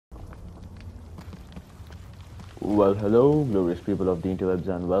Well, hello, glorious people of the interwebs,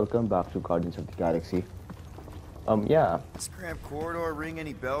 and welcome back to Guardians of the Galaxy. Yeah, This cramped corridor ring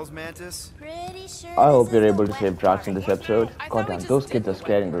any bells, Mantis? Pretty sure I this hope you're is the able to wet save Drax in part. this episode. I thought we Goddamn, just those did kids the are wet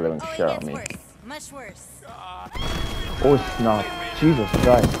scaring the part. living Oh, shit it out of gets me. worse. Much worse. Oh snap, Jesus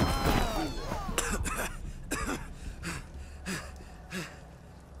Christ.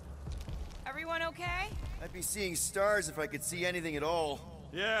 Everyone okay? I'd be seeing stars if I could see anything at all.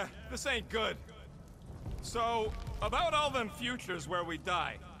 Yeah, this ain't good. So, about all them futures where we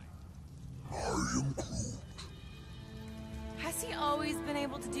die. Has he always been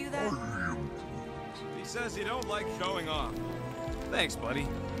able to do that? He says he don't like showing off. Thanks, buddy.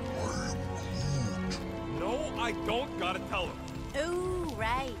 No, I don't gotta tell him. Ooh,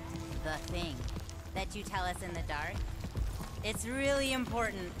 right. The thing that you tell us in the dark. It's really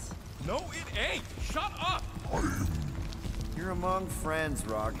important. No, it ain't. Shut up. You're among friends,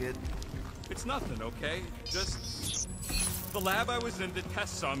 Rocket. It's nothing, okay? Just the lab I was in did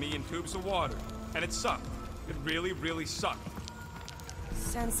tests on me in tubes of water, and it sucked. It really, really sucked.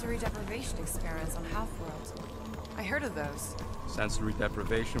 Sensory deprivation experiments on Half-World. I heard of those. Sensory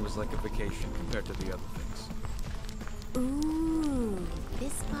deprivation was like a vacation compared to the other things. Ooh,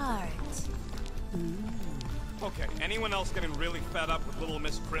 this part. Okay, anyone else getting really fed up with Little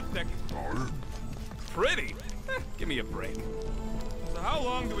Miss Cryptic? Pretty? Give me a break. So how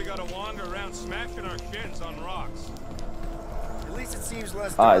long do we gotta wander around smashing our shins on rocks? At least it seems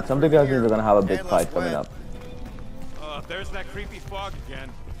less. Alright, dark something from else here means we're gonna have a big and fight less coming wet. up. There's that creepy fog again.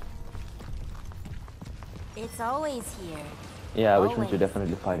 It's always here. Yeah, which means we're Always.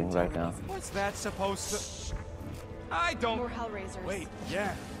 definitely fighting right now. What's that supposed to... I don't... More Hellraisers. Wait,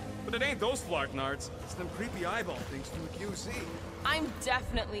 yeah. But it ain't those Flarknards. It's them creepy eyeball things from the QC. I'm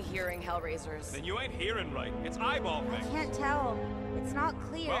definitely hearing Hellraisers. Then you ain't hearing right. It's eyeball things. Can't tell. It's not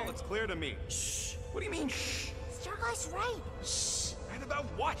clear. Well, it's clear to me. Shh. What do you mean, shh? Starguy's right. Shh. And about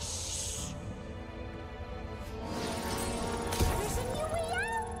what? Shh. There's a new way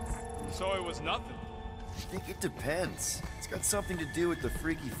out. So it was nothing. I think it depends. It's got something to do with the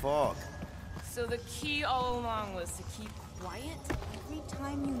freaky fog. So the key all along was to keep quiet? Every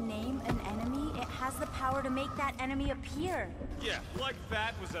time you name an enemy, it has the power to make that enemy appear. Yeah, like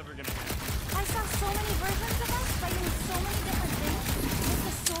that was ever gonna happen. I saw so many versions of us fighting so many different things. With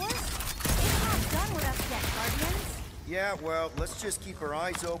the source, it's not done with us yet, Guardians. Yeah, well, let's just keep our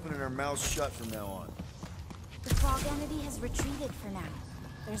eyes open and our mouths shut from now on. The fog entity has retreated for now.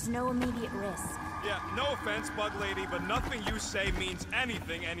 There's no immediate risk. Yeah, no offense, Bug Lady, but nothing you say means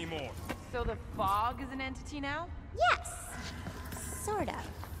anything anymore. So the fog is an entity now? Yes, sort of.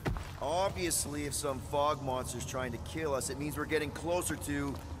 Obviously, if some fog monster's trying to kill us, it means we're getting closer to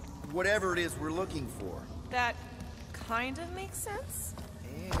whatever it is we're looking for. That kind of makes sense.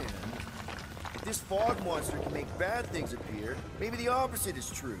 And if this fog monster can make bad things appear, maybe the opposite is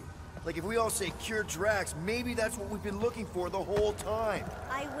true. Like if we all say cure Drax, maybe that's what we've been looking for the whole time.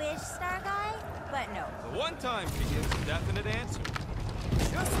 I wish, Starguy, but no. The one time she gives a definite answer.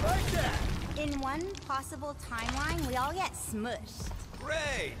 Just like that! In one possible timeline, we all get smushed.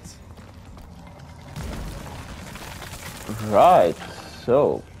 Great! Right,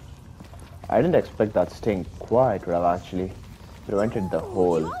 so I didn't expect that sting quite well actually. Prevented the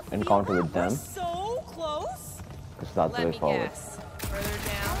whole encounter with them, So close? because that's the Let way me forward. guess. Further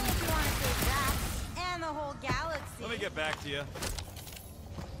down? Only if you want to save Drax and the whole galaxy. Let me get back to you.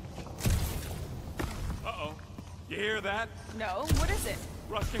 Uh-oh. You hear that? No, what is it?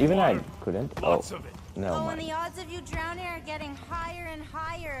 Rushing Even water. I couldn't. Lots Oh, of it. never Oh, and mind. the odds of you drowning are getting higher and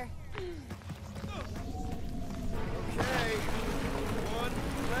higher. Okay, one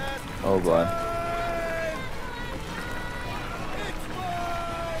last Oh boy. time! It's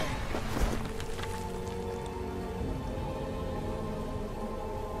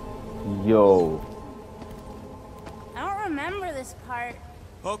mine! Yo. I don't remember this part.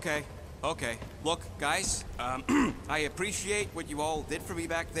 Okay, okay. Look, guys, I appreciate what you all did for me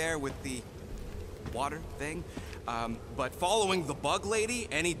back there with the water thing, but following the bug lady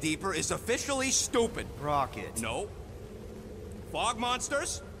any deeper is officially stupid. Rocket. No. Fog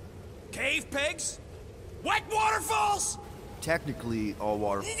monsters? Cave pigs? Wet waterfalls? Technically, all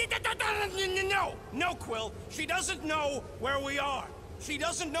water. No, no, Quill. She doesn't know where we are. She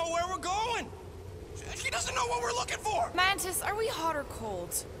doesn't know where we're going. She doesn't know what we're looking for. Mantis, are we hot or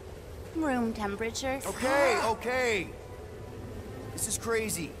cold? Room temperature. Okay, okay. This is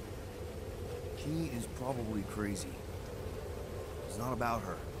crazy. She is probably crazy. It's not about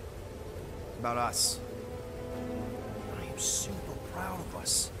her. It's about us. I am super proud of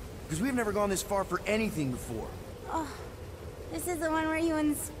us. Because we've never gone this far for anything before. This is the one where you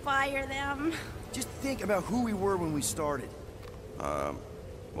inspire them. Just think about who we were when we started.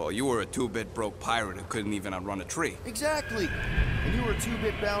 Well, you were a two-bit broke pirate who couldn't even outrun a tree. Exactly. And you were a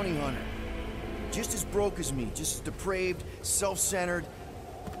two-bit bounty hunter. Just as broke as me, just as depraved, self-centered,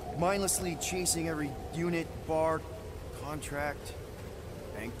 mindlessly chasing every unit, bar, contract,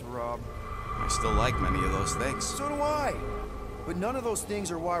 bank to rob. I still like many of those things. So do I. But none of those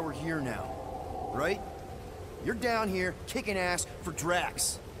things are why we're here now. Right? You're down here kicking ass for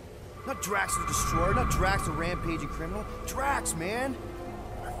Drax. Not Drax the Destroyer, not Drax the rampaging criminal. Drax, man!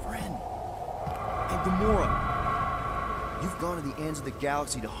 Our friend. And Gamora. You've gone to the ends of the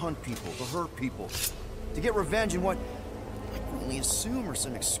galaxy to hunt people, to hurt people, to get revenge in what I can only assume are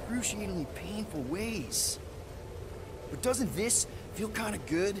some excruciatingly painful ways. But doesn't this feel kind of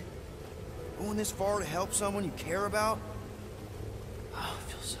good? Going this far to help someone you care about? Oh,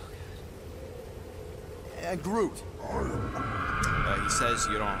 it feels so good. And Groot. He says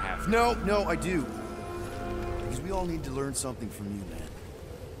you don't have to. No, I do. Because we all need to learn something from you, man.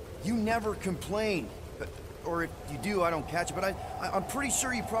 You never complain. Or if you do, I don't catch it, but I'm pretty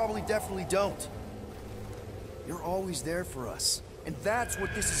sure you probably definitely don't. You're always there for us. And that's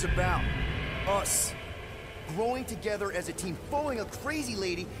what this is about. Us. Growing together as a team, following a crazy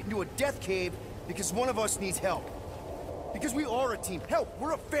lady into a death cave because one of us needs help. Because we are a team. Help,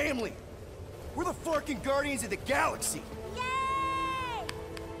 we're a family. We're the fucking Guardians of the Galaxy. Yay!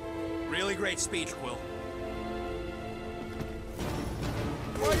 Really great speech, Quill.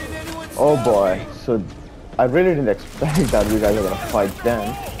 Why didn't anyone Oh stop boy, me? so I really didn't expect that you guys are gonna fight them.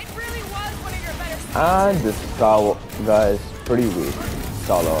 It really was one of your better speeches. And this Star guy is pretty weak.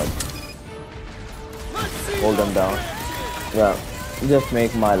 Star-Lord. Hold them down. Yeah, just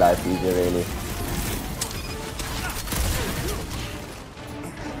make my life easier, really.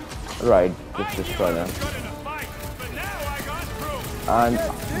 Right, just destroy them. And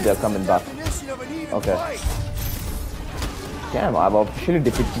they're coming back. Okay. Damn, I've officially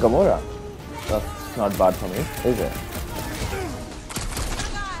defeated Gamora. That's not bad for me, is it?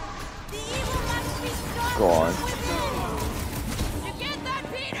 Go on. You get that,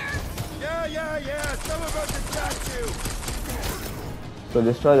 Peter? Yeah, some of us attacked you. So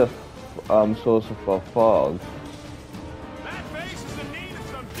destroy the source of fog. That base is in need of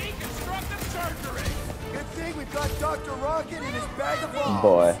some deconstructive surgery. Good thing we've got Dr. Rocket in his bag of bombs.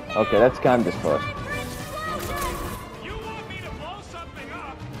 Boy. Okay, let's scan this first. You want me to blow something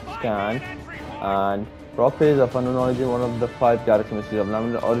up? Scan. Find me an entry point. And Rocket is of unknown origin, one of the 5 galaxy mysteries of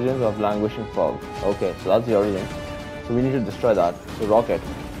origins of languishing fog. Okay, so that's the origin. So we need to destroy that. So Rocket,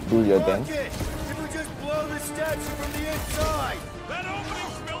 do your thing. Rocket, if we just blow the statue from the inside. That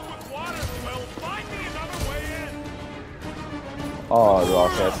opening's filled with water, Quill. Find me another way in. Oh,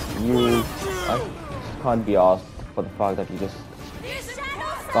 Rocket, you I can't be asked for the fact that you just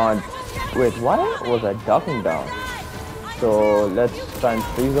can't. Wait, why was I ducking down? So let's try and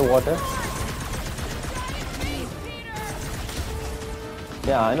freeze the water.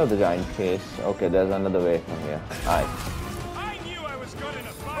 Yeah, I know the giant face. Okay, there's another way from here. Alright. I knew I was good in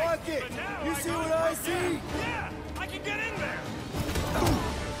a fight, Rocket, but now you I see gotta what I go see? down. Yeah, I can get in there.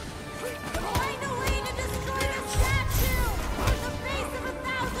 Find a way to destroy the statue! On the face of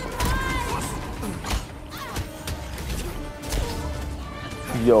 1,000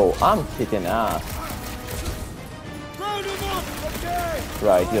 lives! Yo, I'm kicking ass. Round him up, okay?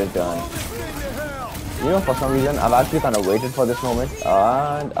 Right, you're done. Blow this thing to hell. You know, for some reason, I've actually kind of waited for this moment,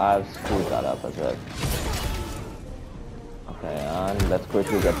 and I've screwed that up as well. Okay, and let's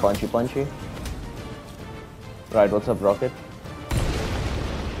quickly get punchy. Right, what's up, Rocket?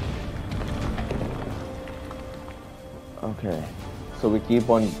 Okay, so we keep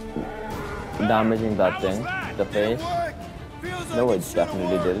on damaging that thing, the face. Work. Feels like No, it it should've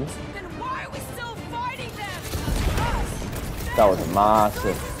definitely worked. didn't. Then why are we still fighting them? That was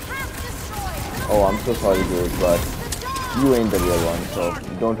massive. Oh, I'm so sorry, dude, but you ain't the real one, so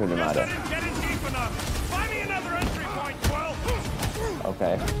it don't really Guess I matter. didn't get in deep enough. Find me another entry point, Quill.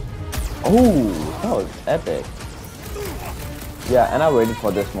 Okay. Oh, that was epic. Yeah, and I waited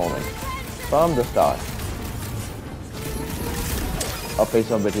for this moment from the start. A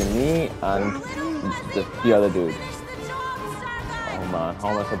face-off between me and the other dude. Oh man, how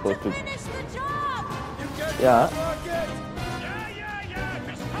am I supposed to? Finish the job! Yeah, Rocket. Yeah.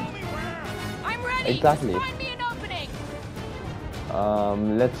 Just tell me where. I'm ready. exactly. Find me an opening.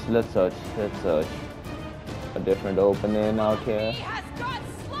 Let's search. Let's search a different opening out here. He has got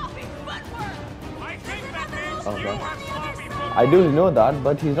sloppy footwork. I think that means Okay. you have sloppy foot. I do know that,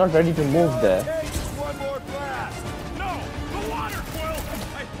 but he's not ready to move there. Hey, just one more blast. No, the water, Quill.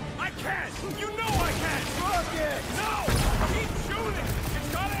 I can't. You know I can't. Rocket. No, keep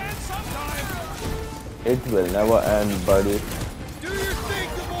It will never end, buddy. Do your thing,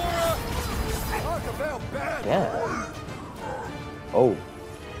 Gamora! Talk about bad. Yeah. Oh.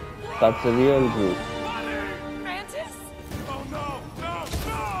 That's a real group. Mantis? Oh no, no,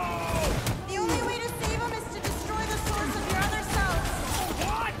 no! The only way to save him is to destroy the source of your other selves.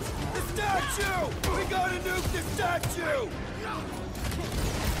 What? The statue! We gotta nuke the statue!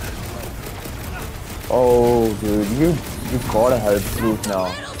 Oh, dude, you gotta help Groot now.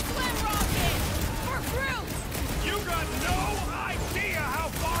 Little swim rocket! For Groot! You got no idea how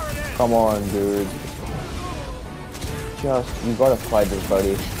far it is! Come on, dude. You gotta fight this,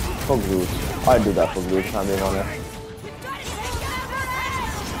 buddy. For Groot. I'd do that for Groot, if I'm being honest. We've got to take out her head!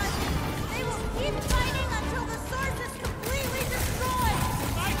 They will keep fighting until the source is completely destroyed!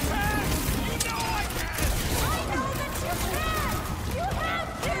 I can! You know I can! I know that you can! You have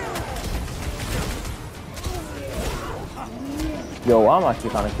to! Yo, I'm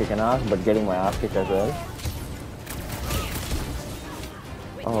actually kind of kicking ass, but getting my ass kicked as well.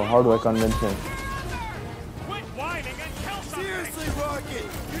 Oh, how do I convince him? Quit whining and kill something! Seriously, Rocket!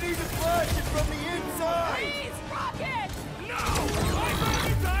 You need to flash it from the inside! Please, Rocket! No! I'd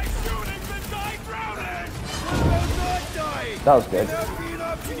rather die shooting than die drowning! What about not dying? That was good. That'd be an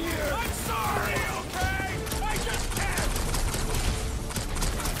option here! I'm sorry, okay? I just can't!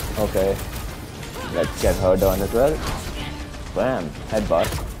 Okay. Let's get her done as well. Bam. Headbutt.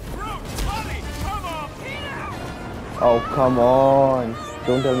 Groot, buddy, come on! Oh, come on.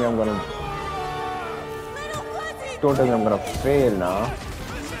 Don't tell me I'm gonna... Little pussy! Don't tell me I'm gonna fail now.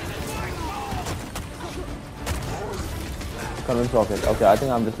 Convince Rocket. Okay, I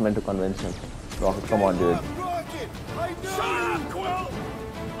think I'm just meant to convince him. Rocket, come on, dude. Rocket! I know Shut up, Quill!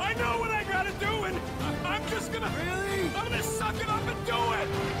 I know what I gotta do, and I'm just gonna... Really? I'm gonna suck it up and do it!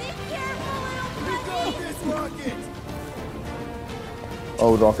 Be careful, little You got pussy! this, Rocket!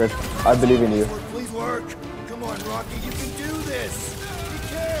 Oh, Rocket. I believe in you. Please work! Come on, Rocket, you can do this! You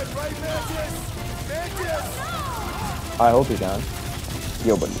can, right, Mantis? Mantis! I hope he can.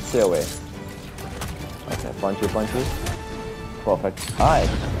 Yo, buddy, stay away. Okay, punchy, punchy. Perfect. Hi.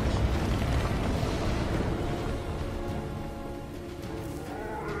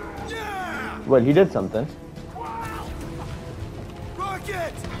 Yeah! Well, he did something.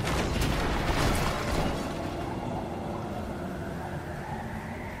 Rocket!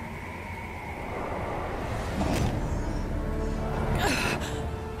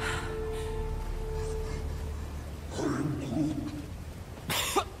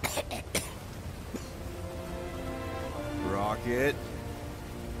 Rocket.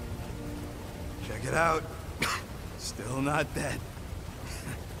 Check it out. Still not dead.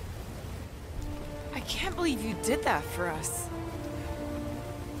 I can't believe you did that for us.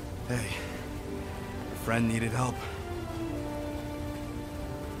 Hey, your friend needed help.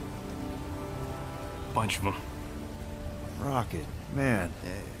 Bunch of them. Rocket, man.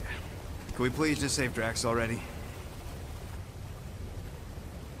 Can we please just save Drax already?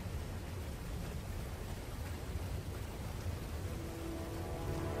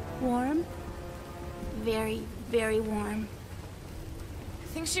 Warm? Very, very warm. I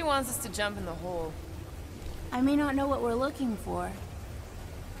think she wants us to jump in the hole. I may not know what we're looking for,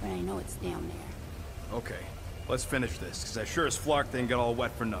 but I know it's down there. Okay, let's finish this, because I sure as Flark didn't get all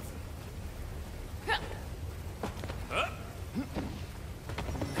wet for nothing.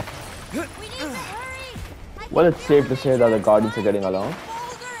 We need to hurry! I Well, can it's feel safe to say that the Guardians are getting along.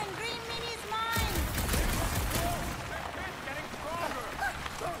 Boulder and Green Mini's mine.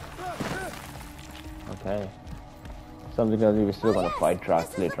 Okay. Something tells me we're still gonna fight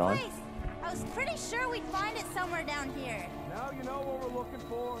Drax later on. I was pretty sure we'd find it somewhere down here. Now you know what we're looking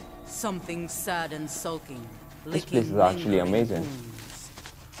for. Something sad and sulking. This place is actually amazing.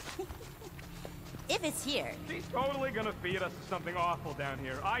 If it's here. She's totally gonna feed us to something awful down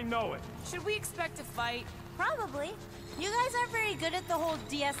here. I know it. Should we expect a fight? Probably. You guys aren't very good at the whole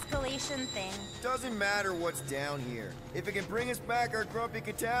de-escalation thing. Doesn't matter what's down here. If it can bring us back our grumpy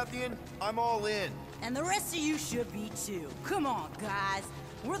Catathian, I'm all in. And the rest of you should be too. Come on, guys.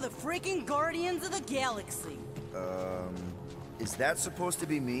 We're the freaking Guardians of the Galaxy. Is that supposed to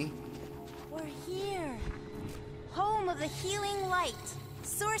be me? We're here. Home of the healing light.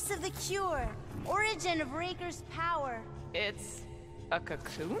 Source of the cure. Origin of Raker's power. It's a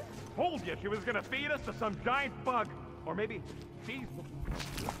cocoon? Told you she was gonna feed us to some giant bug. Or maybe she's...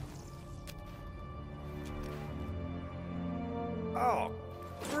 Oh,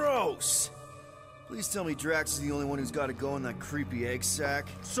 gross! Please tell me Drax is the only one who's got to go in that creepy egg sack.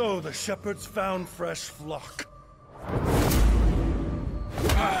 So the shepherds found fresh flock.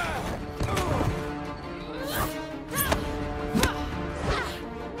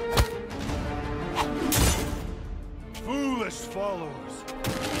 followers.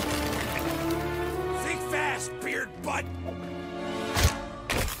 Think fast, beard butt!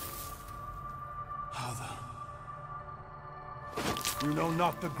 You know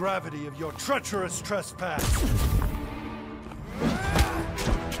not the gravity of your treacherous trespass.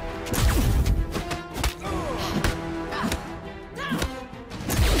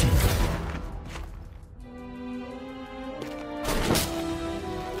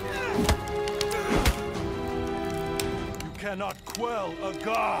 You cannot quell a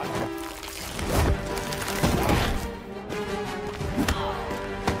god.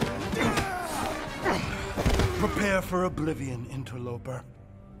 Prepare for oblivion, interloper.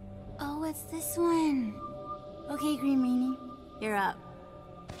 Oh, it's this one. Okay, Green Meanie, you're up.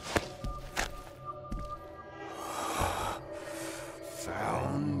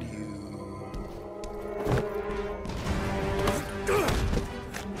 Found you.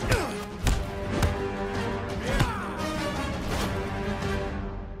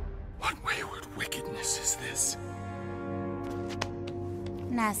 What wayward wickedness is this?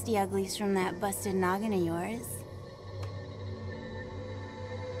 Nasty uglies from that busted noggin of yours.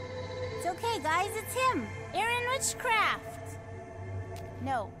 It's okay, guys, it's him! Aaron Witchcraft!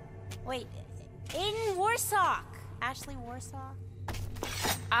 No, wait, Aiden Warsock! Ashley Warsaw?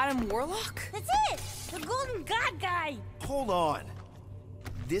 Adam Warlock? That's it! The Golden God guy! Hold on.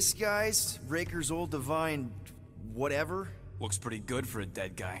 This guy's Raker's old divine... whatever? Looks pretty good for a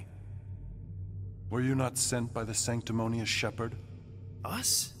dead guy. Were you not sent by the sanctimonious shepherd?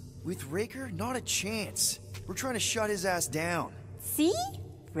 Us? With Raker? Not a chance. We're trying to shut his ass down. See?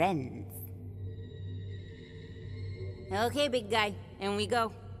 Friends. Okay, big guy, and we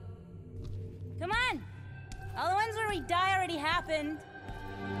go. Come on! All the ones where we die already happened.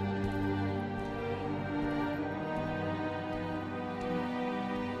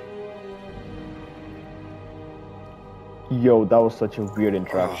 Yo, that was such a weird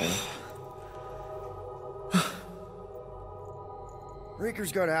interaction.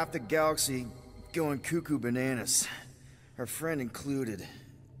 Raker's got half the galaxy going cuckoo bananas. Our friend included.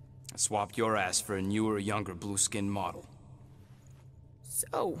 I swapped your ass for a newer, younger blue-skinned model.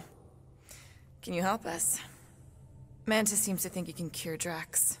 So, can you help us? Mantis seems to think he can cure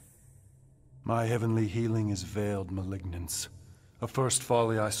Drax. My heavenly healing is veiled malignance. A first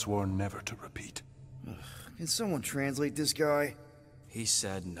folly I swore never to repeat. Can someone translate this guy? He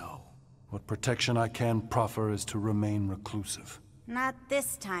said no. What protection I can proffer is to remain reclusive. Not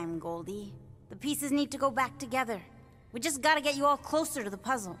this time, Goldie. The pieces need to go back together. We just gotta get you all closer to the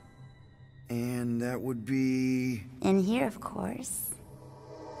puzzle. And that would be... In here, of course.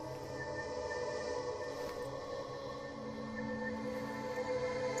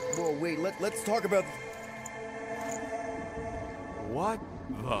 Whoa, wait, let's talk about... What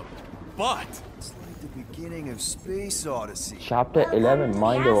the butt? It's like the beginning of Space Odyssey. Chapter 11,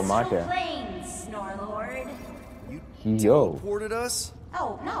 Mind Over Matter. Plains, Snorlord. You Yo. teleported us?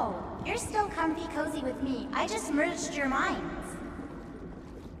 Oh, no. You're still comfy cozy with me. I just merged your minds.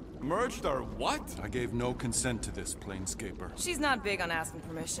 Merged our what? I gave no consent to this, Planescaper. She's not big on asking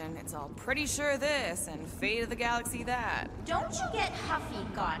permission. It's all pretty sure this and fate of the galaxy that. Don't you get huffy,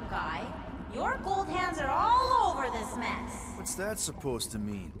 God Guy. Your gold hands are all over this mess. What's that supposed to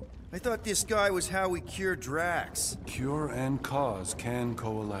mean? I thought this guy was how we cure Drax. Cure and cause can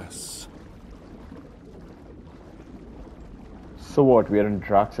coalesce. So what, we're in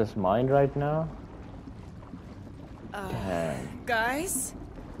Drax's mind right now? Damn. Guys?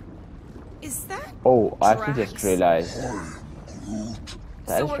 Is that Oh, I actually Drax? just realized.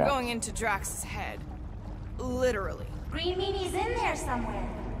 That So is we're Drax. going into Drax's head. Literally. Green Meanie's in there somewhere.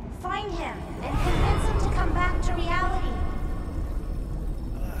 Find him and convince him to come back to reality.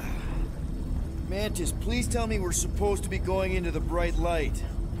 Mantis, please tell me we're supposed to be going into the bright light.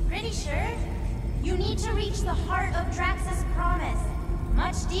 Pretty sure. You need to reach the heart of Drax's promise.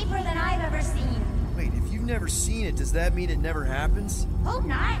 Much deeper than I've ever seen. Wait, if you've never seen it, does that mean it never happens? Hope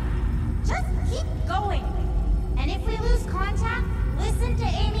not. Just keep going. And if we lose contact, listen to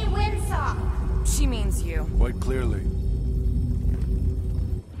Amy Winsock. She means you. Quite clearly.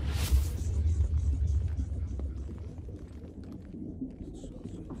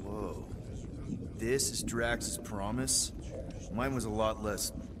 Whoa. This is Drax's promise? Mine was a lot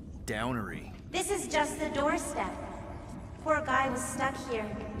less downery. This is just the doorstep. Poor guy was stuck here,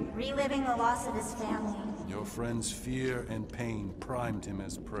 reliving the loss of his family. Your friend's fear and pain primed him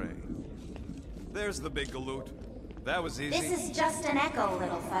as prey. There's the big galoot. That was easy. This is just an echo,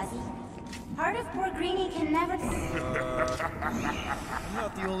 little fuzzy. Part of poor Greenie can never... I'm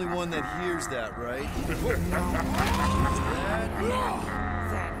not the only one that hears that, right?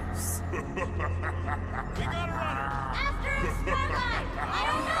 Thanos. We got a runner. After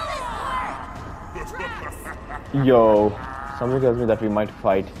Yo, something tells me that we might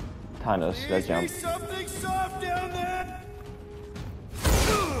fight Thanos. Let's jump. Something soft down there.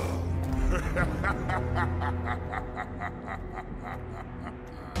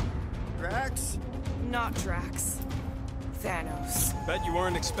 Drax? Not Drax. Thanos. Bet you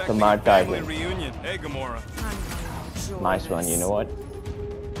weren't expecting Mad a family Titan. reunion. Hey, Gamora. Nice one, you know what?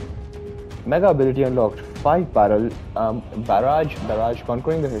 Mega ability unlocked. 5 barrage,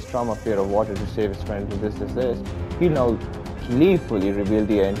 conquering the his trauma fear of water to save his friends with this. He'll now gleefully reveal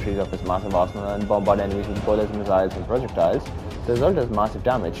the entries of his massive arsenal and bombard enemies with bullets, missiles, and projectiles. The result is massive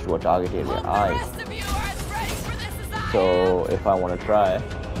damage to a target area. So if I want to try,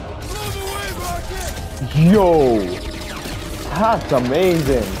 yo, that's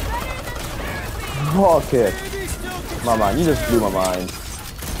amazing. Rocket, my man, you just blew my mind.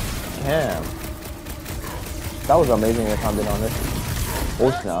 Damn. That was amazing if I'm being honest.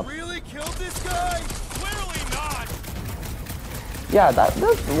 Oh snap. Really killed this guy? Clearly not. Yeah, that's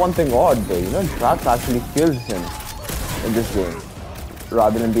one thing odd though, you know, Drax actually kills him in this game.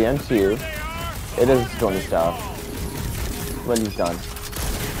 Rather than the MCU, it is Tony Stark. Well, he's done.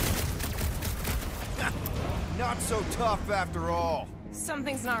 Not so tough after all.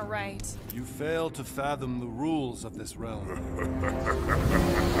 Something's not right. You fail to fathom the rules of this realm.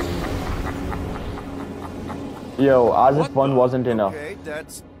 Yo, as if one wasn't enough. Okay,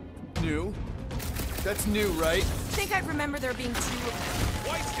 that's new. That's new, right? I think I remember there being 2 of them.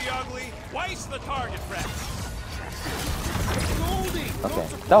 Twice the ugly, twice the target practice. Okay,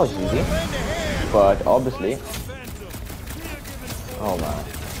 that was easy. But obviously, oh man,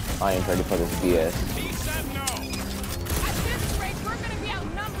 I ain't ready for this BS. He said no. At this rate, we're gonna be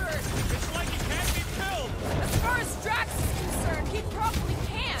outnumbered. It's like he can't be killed. As far as Drax is concerned, he probably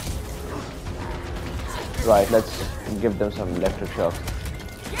can't. Right, let's give them some electric shocks.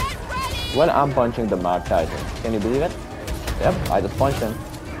 Get ready! Well, I'm punching the Mad Titan. Can you believe it? Yep, I just punched him.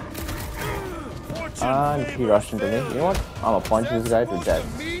 And he rushed into me. You know what? I'm gonna punch this guy to death.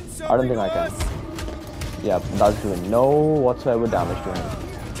 I don't think I can. Yep, that's doing no whatsoever damage to him.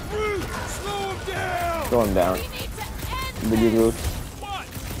 Slow him down. Billy Groot.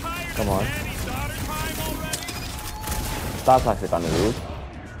 Come on. That's actually kind of rude.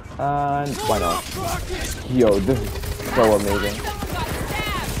 And why not? Yo, this is so amazing.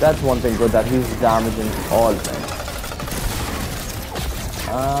 That's one thing good, that he's damaging all things.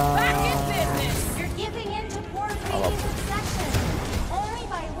 You're giving in to poor breathing succession. Only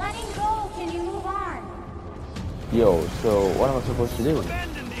by letting go can you move on. Yo, so what am I supposed to do?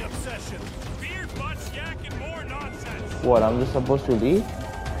 Abandon the obsession. Beard, butts, yak, and more nonsense. What, I'm just supposed to leave?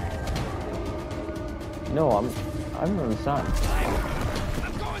 No, I don't understand.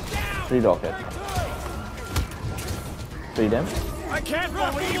 Free rocket. Free them. I can't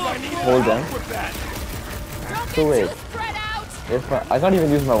believe I need Hold them. with that. So wait, if I can't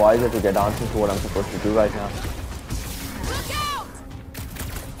even use my visor to get answers to what I'm supposed to do right now.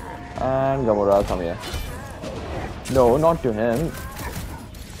 And Gamora, come here. No, not to him.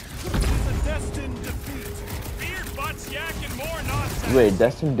 Wait,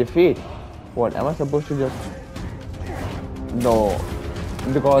 destined defeat? What, am I supposed to just... No,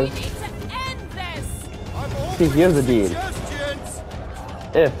 because... See, here's the deal.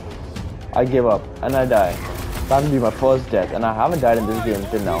 If I give up and I die, that will be my first death, and I haven't died in this game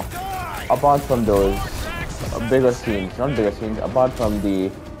till now. Apart from those bigger scenes, not bigger scenes, apart from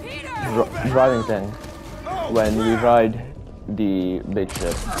the driving thing, when we ride the big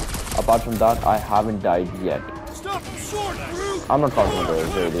ship. Apart from that, I haven't died yet. I'm not counting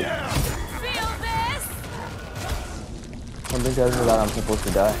those, really. Something tells me that I'm supposed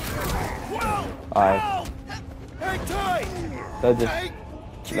to die. Alright. Let's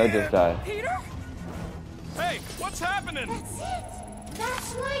just die. Peter? Hey, what's happening? That's it.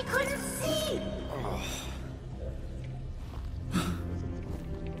 That's why I couldn't see.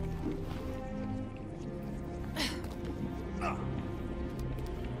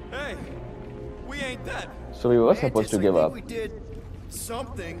 Hey, we ain't dead. So we were supposed to give up. We did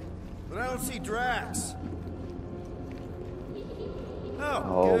something, but I don't see Drax.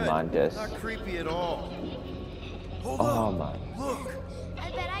 Oh good. man, this. Not creepy at all. Hold Oh up. man. Look. I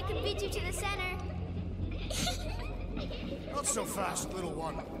bet I can beat you to the center. Not so fast, little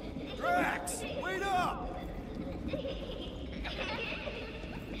one. Drax, wait up.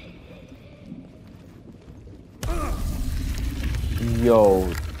 Yo,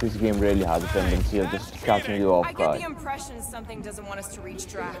 this game really has a tendency of just catching you off I get the guard. impression something doesn't want us to reach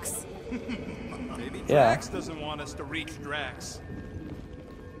Drax. Maybe Yeah. Drax doesn't want us to reach Drax.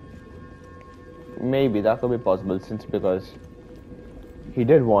 maybe that could be possible because he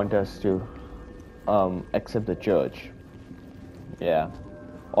did want us to accept the church. Yeah.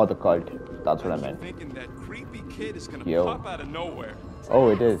 Or the cult. That's what I meant. Thinking that creepy kid is gonna Yo. pop out of nowhere. Oh,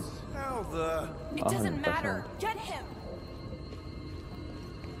 it is. How the... It doesn't 100%. matter. Get him.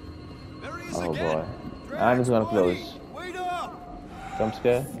 There he is Oh again. boy. And it's gonna buddy, close. Wait up! Jump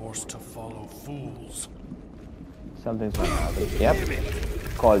scare? Forced to follow fools. Something's gonna happen. Yep.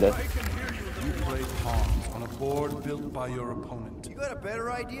 Called it. You played pawns on a board built by your opponent. You got a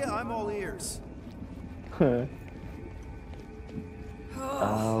better idea? I'm all ears.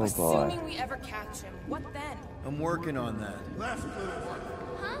 Oh boy. Assuming we ever catch him, what then? I'm working on that. Left, little one.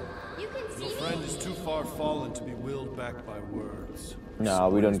 Huh? You can see Your friend is too far fallen to be willed back by words. No,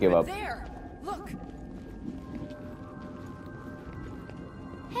 we don't give up. There. Look.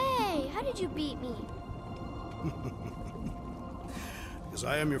 Hey, how did you beat me? Because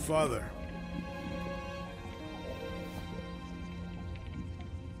I am your father.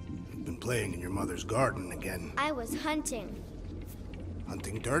 You've been playing in your mother's garden again. I was hunting.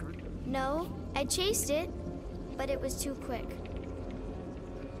 Hunting dirt? No, I chased it, but it was too quick.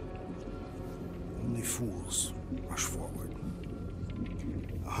 Only fools rush forward.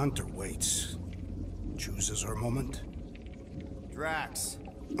 A hunter waits. Chooses her moment. Drax.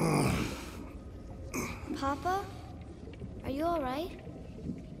 Papa? Are you alright?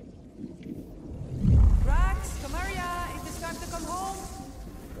 Drax, come here, ya. Is it time to come home?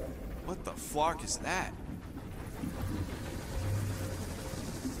 What the flark is that?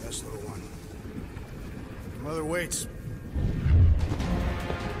 Yes, little one. Your mother waits.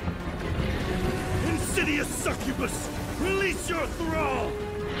 Insidious succubus! Release your thrall!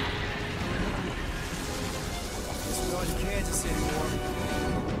 This is not in Kansas anymore.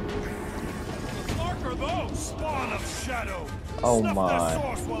 What are those? Spawn of shadow! Oh Snuff my. their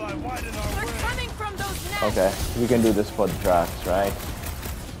source while I widen our They're way. coming from those nests. Okay, we can do this for the Drax, right?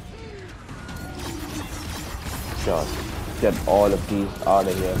 Just get all of these out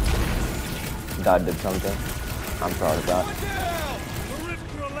of here. That did something. I'm proud of that. The rift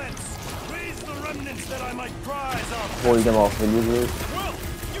relents. Raise the remnants that I might prize our Hold them off, will you, Bruce? Will,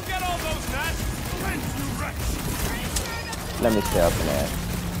 you get all those nuts? friends, you wretch! Let me stay up in there.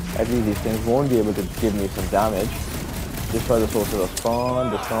 At least these things won't be able to give me some damage. Destroy the sources of spawn,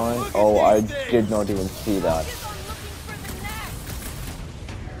 destroying. Oh, I did not even see that.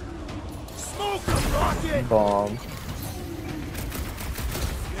 Smoke them, rocket! Bomb.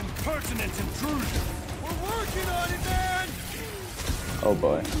 Impertinent intrusion! We're working on it, man! Oh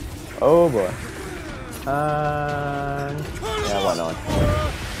boy. Oh boy. And yeah, why not?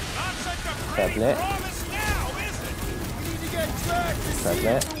 Not such a Fair great play. promise now, is it? We need to get Drax to Fair see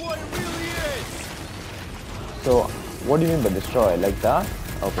play. it for what it really is! So, what do you mean by destroy? Like that?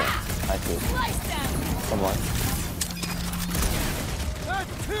 Okay, I see. Come on.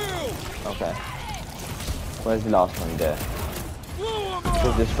 That's two! Okay. Where's the last one? There. Blew him Just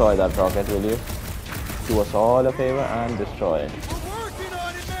up! destroy that rocket, will you? Do us all a favor and destroy it. We're working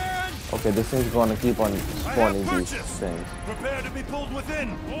on it, man! Okay, this thing's gonna keep on I have spawning these purchase! things. Prepare to be pulled within!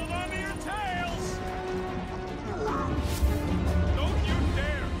 Hold on to your tails! Don't you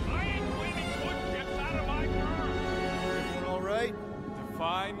dare! I ain't cleaning wood chips out of my car! Everyone all right?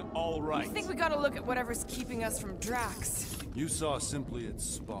 Define all right. I think we gotta look at whatever's keeping us from Drax. You saw simply its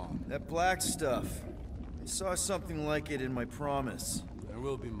spawn. That black stuff. I saw something like it in my promise. There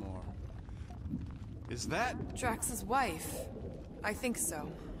will be more. Is that? Drax's wife. I think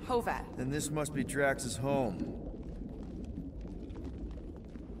so. Hovat. Then this must be Drax's home.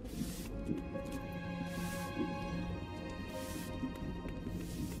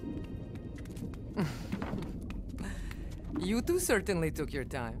 You two certainly took your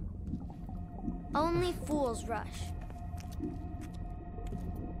time. Only fools rush.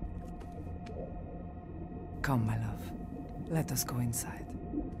 Come, my love. Let us go inside.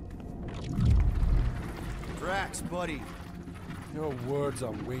 Drax, buddy. Your words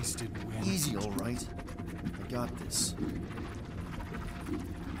are wasted wind. Easy, all right? I got this.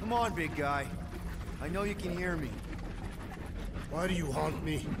 Come on, big guy. I know you can hear me. Why do you haunt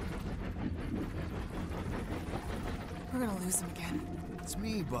me? We're gonna lose him again. It's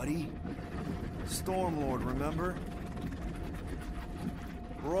me, buddy. Stormlord, remember?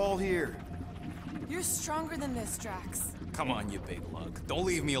 We're all here. You're stronger than this, Drax. Come on, you big lug. Don't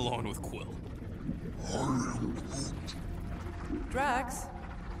leave me alone with Quill. Drax,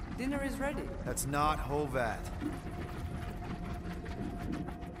 dinner is ready. That's not Hovat.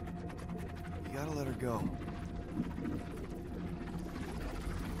 You gotta let her go.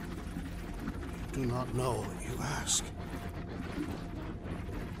 You do not know what you ask.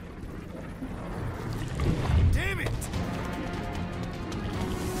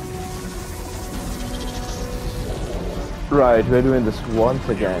 Right, we're doing this once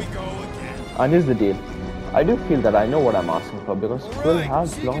again. And here's the deal. I do feel that I know what I'm asking for because Quill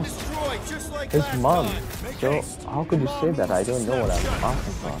has lost his mom. So how could you say that I don't know what I'm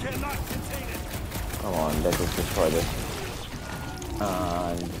asking for? Come on, let's just destroy this.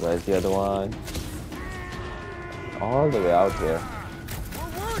 And where's the other one? All the way out here.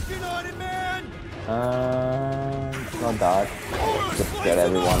 We're working on it, man. And not that. Just get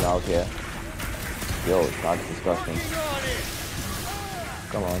everyone out here. Yo, that's disgusting.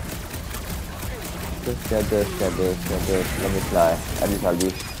 Come on. Just get this, get this, get this. Let me fly. At least I'll be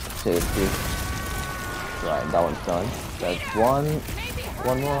safe too. Right, that one's done. There's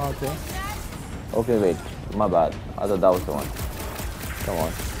one more out here. Okay, wait. My bad. I thought that was the one. Come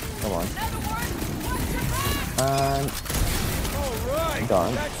on. Come on. And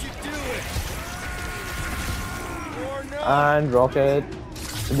done. And rocket.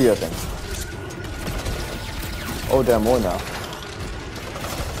 Do your thing. Oh, there are more now.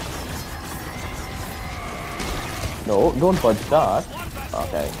 No, don't punch that.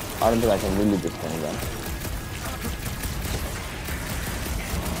 Okay, I don't think I can really this thing then.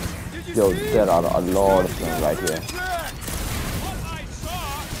 Yo, there are a lot of things right here.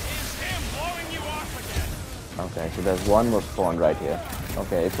 Okay, so there's one more spawn right here.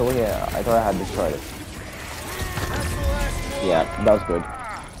 Okay, it's over here. I thought I had destroyed it. Yeah, that's good.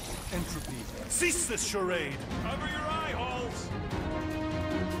 Entropy, cease this charade! Cover your eye holes.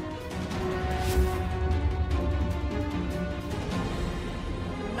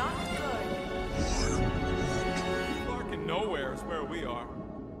 Not good. Fucking nowhere is where we are.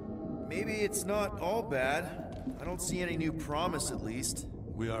 Maybe it's not all bad. I don't see any new promise, at least.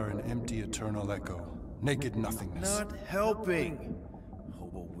 We are an empty eternal echo. Naked nothingness. Not helping.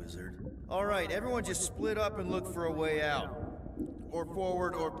 Hobo wizard. All right, everyone just split up and look for a way out. Or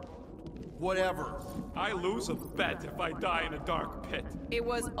forward, or whatever. I lose a bet if I die in a dark pit. It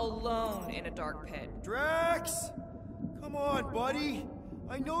was alone in a dark pit. Drax! Come on, buddy.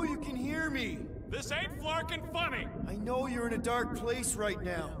 I know you can hear me. This ain't flarkin' funny. I know you're in a dark place right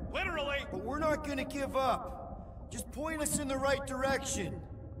now. Literally. But we're not gonna give up. Just point us in the right direction.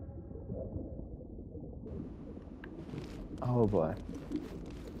 Oh boy.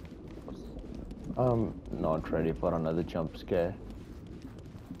 I'm not ready for another jump scare.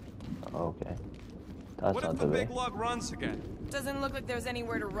 Okay. That's What not if the the way. big lug runs again? Doesn't look like there's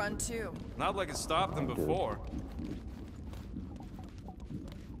anywhere to run to. Not like it stopped them before.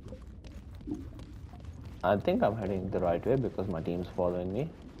 I think I'm heading the right way because my team's following me.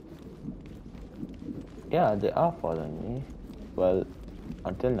 Yeah, they are following me. Well,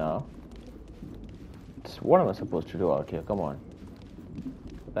 until now. What am I supposed to do out here? Come on.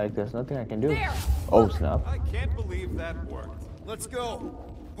 Like, there's nothing I can do. There! Oh, snap. I can't believe that worked. Let's go.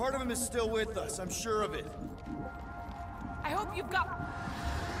 Part of him is still with us, I'm sure of it. I hope you've got...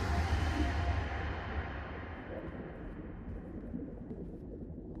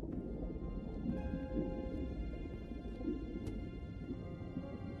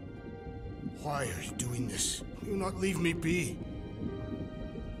 Why are you doing this? Will you not leave me be?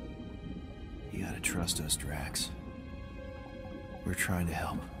 You gotta trust us, Drax. We're trying to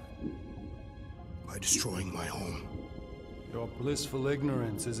help. By destroying my home. Your blissful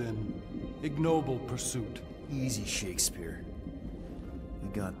ignorance is an ignoble pursuit. Easy, Shakespeare. We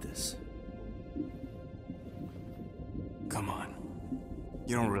got this. Come on.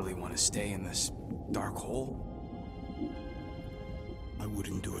 You don't really want to stay in this dark hole? I would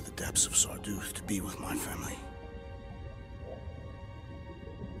endure the depths of Sarduth to be with my family.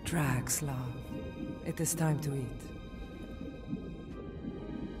 Drax, love. It is time to eat.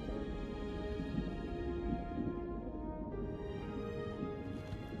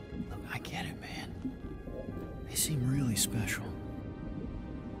 Look, I get it, man. They seem really special.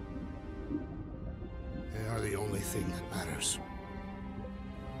 They are the only thing that matters.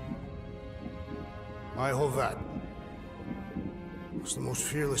 My Hovat was the most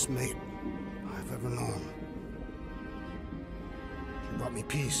fearless mate I've ever known. She brought me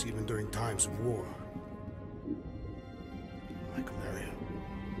peace even during times of war. My Camarilla.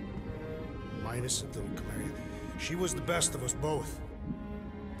 My innocent little Camarilla. She was the best of us both.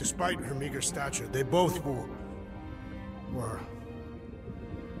 Despite her meager stature, they both were. They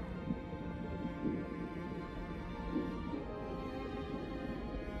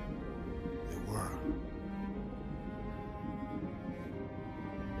were.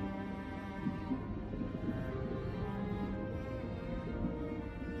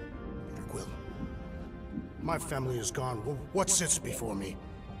 Quill. My family is gone. What sits before me?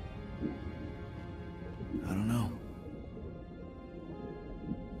 I don't know.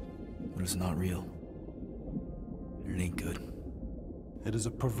 But it's not real. It ain't good. It is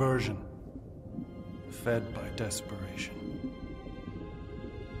a perversion, fed by desperation.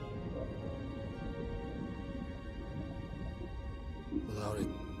 Without it,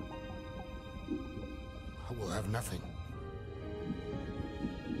 I will have nothing.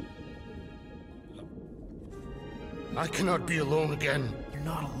 I cannot be alone again. You're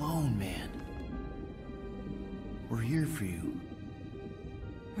not alone, man. We're here for you.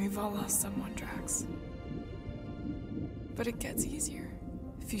 We've all lost someone, Drax. But it gets easier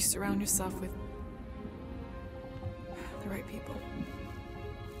if you surround yourself with the right people.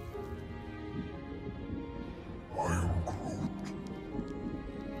 I am Groot.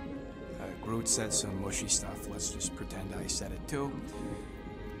 Groot said some mushy stuff. Let's just pretend I said it too.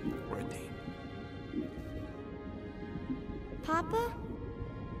 We're a team. Papa?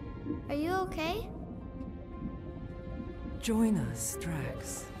 Are you okay? Join us,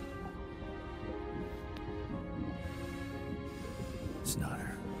 Drax. It's not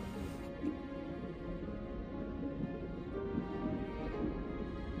her.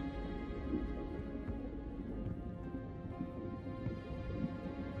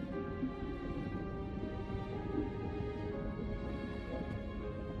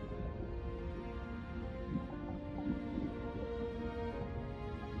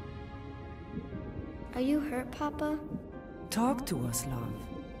 Are you hurt, Papa? Talk to us, love.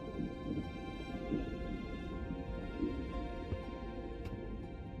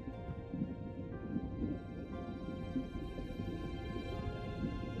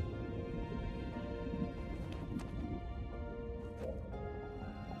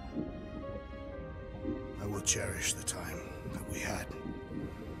 I will cherish the time that we had,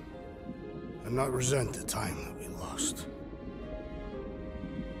 and not resent the time that we lost.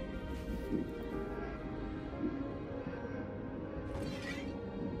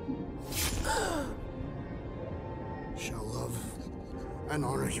 Shall love and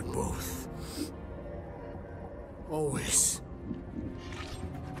honor you both. Always.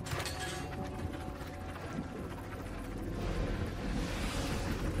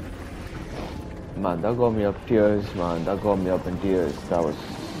 Man, that got me up tears, man. That got me up in tears. That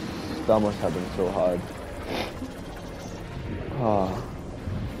must have been so hard. Ah.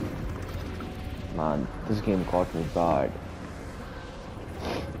 Man, this game caught me bad.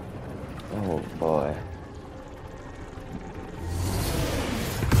 Oh boy.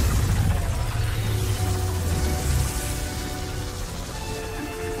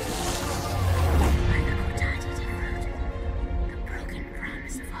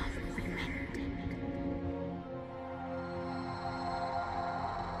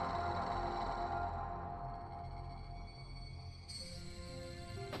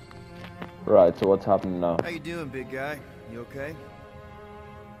 Right, so what's happening now? How you doing, big guy? You okay?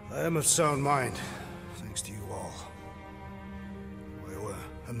 I am of sound mind, thanks to you all. I owe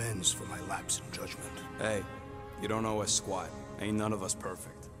amends for my lapse in judgment. Hey, you don't owe us squat. Ain't none of us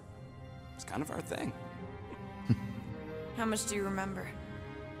perfect. It's kind of our thing. How much do you remember?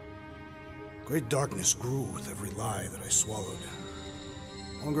 Great darkness grew with every lie that I swallowed.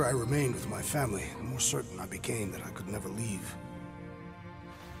 The longer I remained with my family, the more certain I became that I could never leave.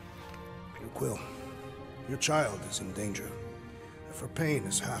 Peter Quill, your child is in danger. If her pain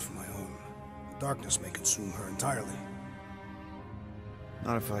is half my own, the darkness may consume her entirely.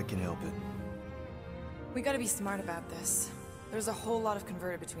 Not if I can help it. We gotta be smart about this. There's a whole lot of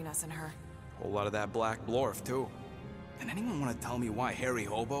converted between us and her. Whole lot of that black blorf, too. And anyone want to tell me why Harry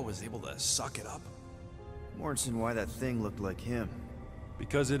Hobo was able to suck it up? Morrison, why that thing looked like him.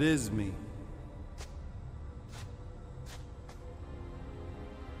 Because it is me.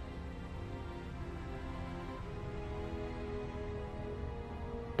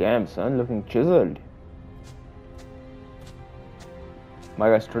 Damn, son, looking chiseled. My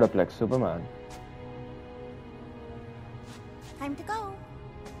guy stood up like Superman. Time to go.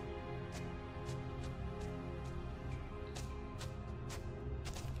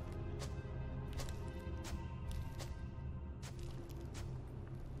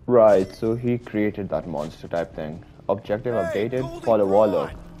 Right, so he created that monster type thing. Objective updated, follow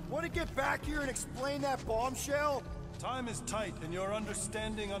Waller. Want to get back here and explain that bombshell? Time is tight and your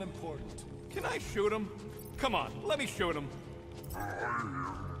understanding unimportant. Can I shoot him? Come on, let me shoot him.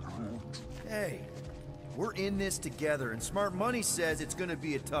 Hey, we're in this together, and Smart Money says it's gonna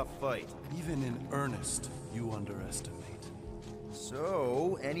be a tough fight. Even in earnest, you underestimate.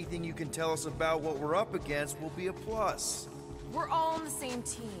 So, anything you can tell us about what we're up against will be a plus. We're all on the same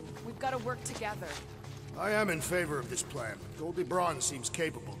team. We've got to work together. I am in favor of this plan. Goldie Braun seems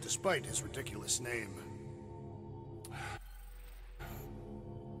capable, despite his ridiculous name.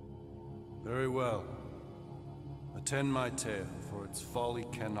 Very well. Attend my tale, for its folly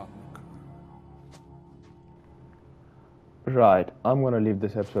cannot recur. Right, I'm gonna leave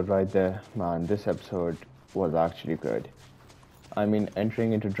this episode right there. Man, this episode was actually good. I mean,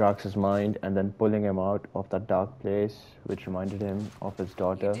 entering into Drax's mind and then pulling him out of that dark place, which reminded him of his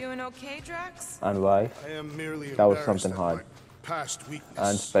daughter. You doing okay, Drax? And wife. I am merely That was something hard. Past weakness.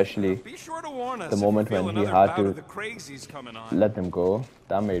 And especially Be sure to warn us the if moment you feel when he another had bout to of the crazies coming on. let them go,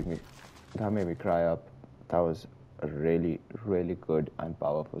 that made me cry up. That was a really, really good and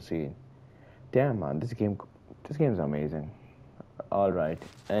powerful scene. Damn, man, this game's amazing. All right.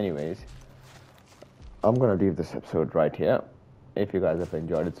 Anyways, I'm gonna leave this episode right here. If you guys have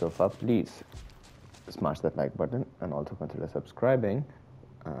enjoyed it so far, please smash that like button and also consider subscribing.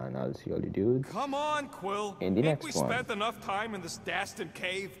 And I'll see all you dudes Come on, Quill. in the Ain't next we one. spent enough time in this Dastan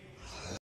cave?